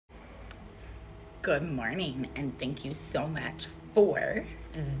Good morning, and thank you so much for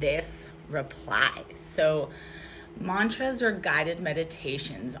this reply. So, mantras are guided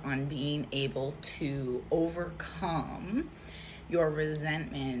meditations on being able to overcome your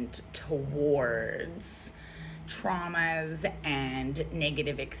resentment towards traumas and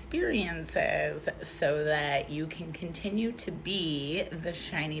negative experiences so that you can continue to be the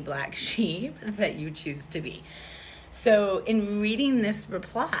shiny black sheep that you choose to be. So in reading this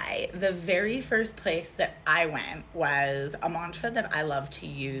reply, the very first place that I went was a mantra that I love to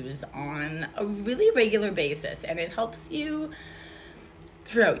use on a really regular basis, and it helps you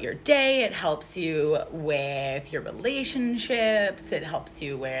throughout your day. It helps you with your relationships. It helps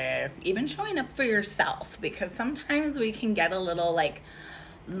you with even showing up for yourself, because sometimes we can get a little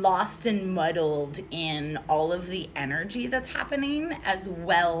lost and muddled in all of the energy that's happening, as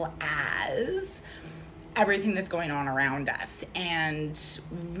well as everything that's going on around us, and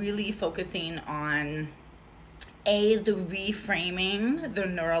really focusing on the reframing the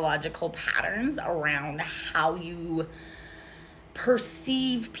neurological patterns around how you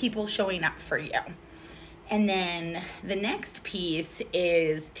perceive people showing up for you. And then the next piece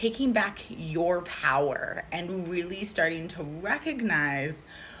is taking back your power and really starting to recognize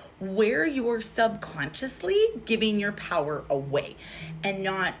where you're subconsciously giving your power away and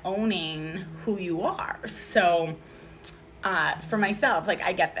not owning who you are. So for myself,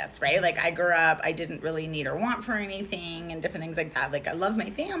 I get this, right? I grew up, I didn't really need or want for anything and different things like that. I love my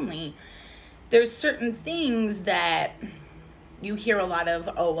family. There's certain things that you hear a lot of,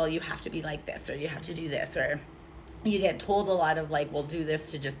 oh, well, you have to be like this, or you have to do this, or you get told a lot of well, do this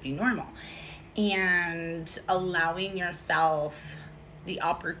to just be normal. And allowing yourself the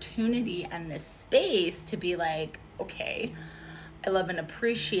opportunity and the space to be okay, I love and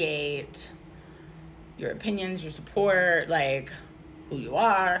appreciate your opinions, your support, who you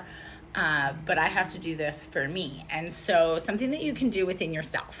are, but I have to do this for me. And so something that you can do within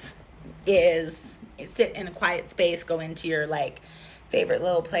yourself is sit in a quiet space, go into your favorite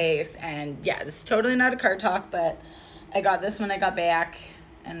little place, and yeah, this is totally not a car talk, but I got this when I got back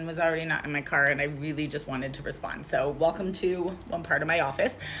and was already not in my car, and I really just wanted to respond. So welcome to one part of my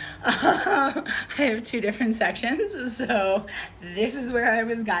office. I have two different sections, so this is where I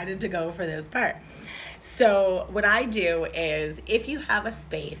was guided to go for this part. So what I do is, if you have a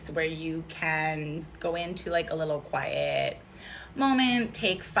space where you can go into a little quiet moment,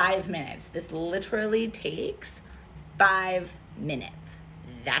 take 5 minutes. This literally takes 5 minutes.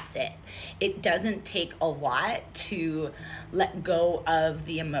 That's it. It doesn't take a lot to let go of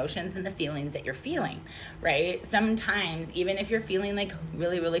the emotions and the feelings that you're feeling, right? Sometimes, even if you're feeling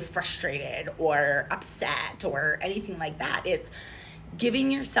really, really frustrated or upset or anything like that, it's giving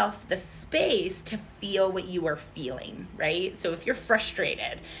yourself the space to feel what you are feeling, right? So if you're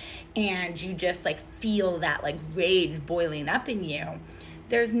frustrated and you just feel that rage boiling up in you,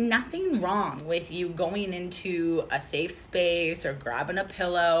 there's nothing wrong with you going into a safe space or grabbing a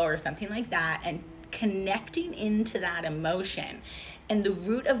pillow or something like that and connecting into that emotion and the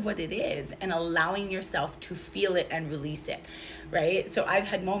root of what it is, and allowing yourself to feel it and release it, right? So I've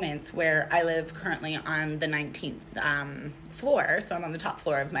had moments where I live currently on the 19th floor, so I'm on the top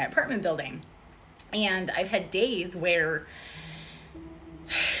floor of my apartment building, and I've had days where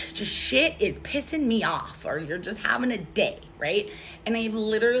just shit is pissing me off, or you're just having a day, right? And I've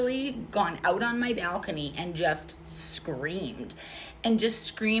literally gone out on my balcony and just screamed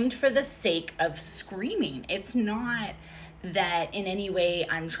for the sake of screaming. It's not that in any way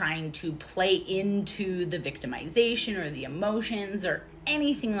I'm trying to play into the victimization or the emotions or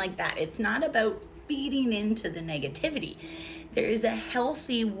anything like that. It's not about feeding into the negativity. There is a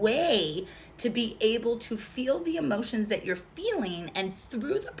healthy way to be able to feel the emotions that you're feeling, and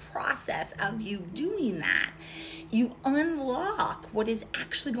through the process of you doing that, you unlock what is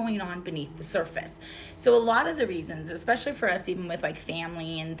actually going on beneath the surface. So a lot of the reasons, especially for us, even with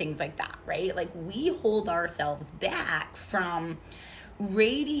family and things like that, right? We hold ourselves back from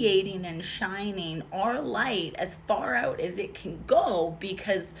radiating and shining our light as far out as it can go,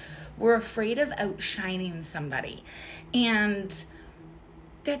 because we're afraid of outshining somebody. And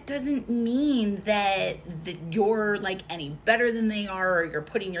that doesn't mean that you're any better than they are, or you're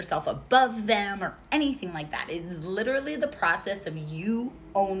putting yourself above them or anything like that. It is literally the process of you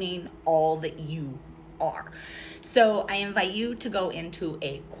owning all that you are. So I invite you to go into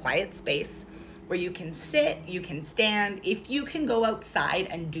a quiet space where you can sit, you can stand. If you can go outside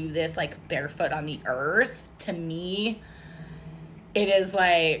and do this barefoot on the earth, to me, it is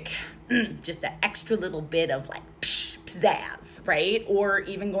just the extra little bit of pizzazz, right? Or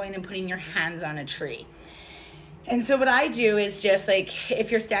even going and putting your hands on a tree. And so what I do is just like,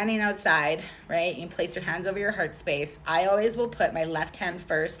 if you're standing outside, right, you place your hands over your heart space. I always will put my left hand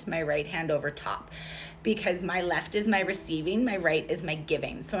first, my right hand over top, because my left is my receiving, my right is my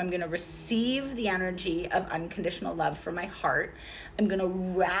giving. So I'm going to receive the energy of unconditional love from my heart. I'm going to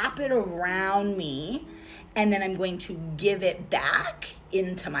wrap it around me, and then I'm going to give it back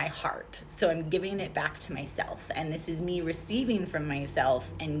into my heart. So I'm giving it back to myself. And this is me receiving from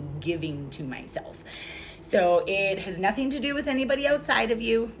myself and giving to myself. So it has nothing to do with anybody outside of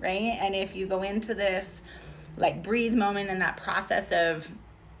you, right? And if you go into this like breathe moment and that process of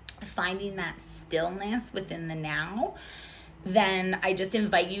finding that stillness within the now, then I just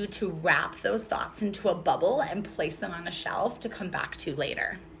invite you to wrap those thoughts into a bubble and place them on a shelf to come back to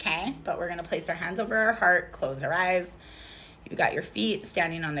later, okay? But we're gonna place our hands over our heart, close our eyes. You've got your feet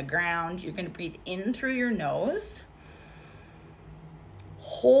standing on the ground. You're gonna breathe in through your nose.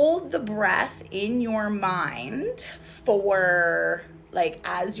 Hold the breath in your mind for, like,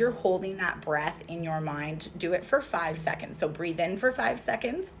 as you're holding that breath in your mind, do it for 5 seconds. So breathe in for 5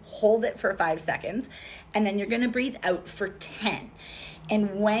 seconds, hold it for 5 seconds, and then you're gonna breathe out for 10.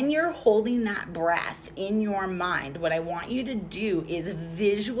 And when you're holding that breath in your mind, what I want you to do is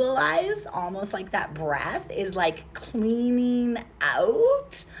visualize almost like that breath is like cleaning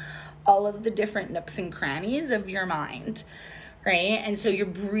out all of the different nooks and crannies of your mind. Right? And so you're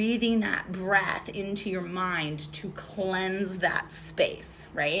breathing that breath into your mind to cleanse that space,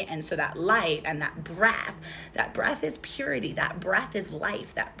 right? And so that light and that breath is purity, that breath is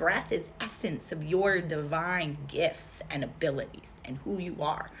life, that breath is essence of your divine gifts and abilities and who you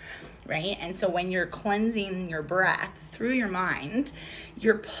are, right? And so when you're cleansing your breath through your mind,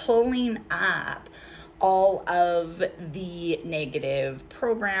 you're pulling up all of the negative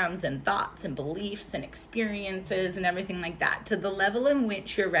programs and thoughts and beliefs and experiences and everything like that to the level in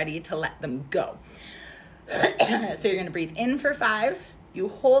which you're ready to let them go. So you're gonna breathe in for 5, you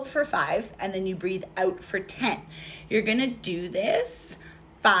hold for 5, and then you breathe out for 10. You're gonna do this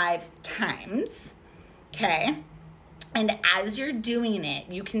 5 times, okay? And as you're doing it,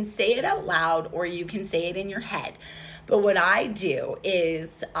 you can say it out loud or you can say it in your head. But what I do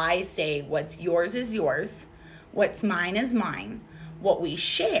is I say, what's yours is yours, what's mine is mine, what we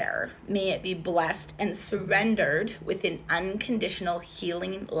share, may it be blessed and surrendered with an unconditional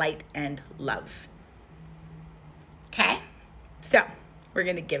healing, light, and love. Okay? So we're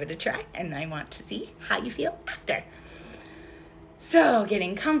gonna give it a try and I want to see how you feel after. So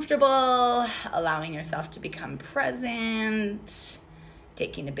getting comfortable, allowing yourself to become present,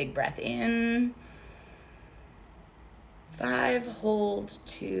 taking a big breath in. 5, hold,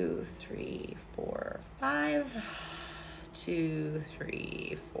 2, 3, 4, 5, 2,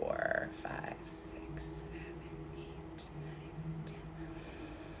 3, 4, 5, 6, 7, 8, 9, 10.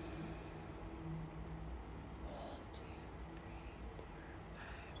 Hold, 2, 3, 4,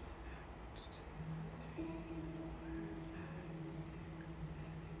 5, 2, 3, 4, 5, 6, 7,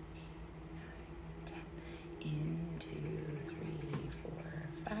 8, 9, 10. In, 2, 3, 4,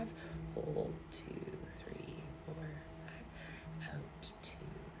 5. Hold, 2, 3, 4, 5. Out, 2,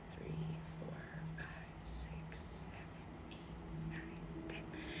 3, 4, 5, 6, 7, 8, 9,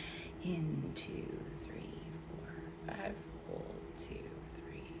 10. In, 2, 3, 4, 5. Hold, 2,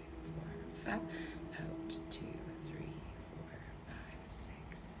 3, 4, 5. Out, 2, 3, 4, 5,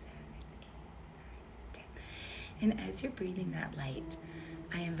 6, 7, 8, 9, 10. And as you're breathing that light,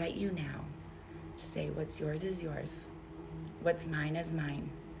 I invite you now to say, what's yours is yours, what's mine is mine,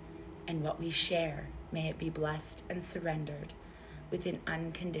 and what we share, may it be blessed and surrendered with an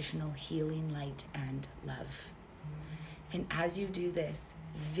unconditional healing, light, and love. And as you do this,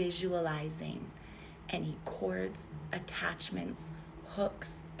 visualizing any cords, attachments,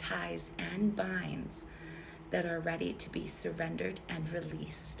 hooks, ties, and binds that are ready to be surrendered and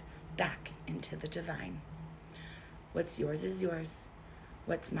released back into the divine. What's yours is yours.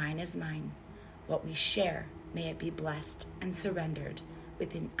 What's mine is mine. What we share, may it be blessed and surrendered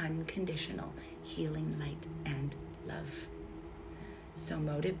with an unconditional healing, light, and love. So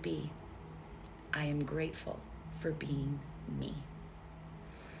mote it be. I am grateful for being me.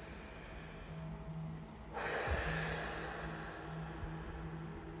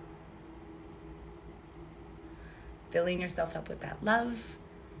 Filling yourself up with that love,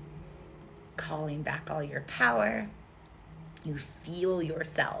 calling back all your power. You feel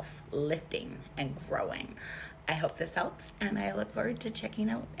yourself lifting and growing. I hope this helps, and I look forward to checking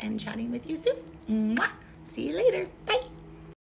out and chatting with you soon. Mwah! See you later. Bye.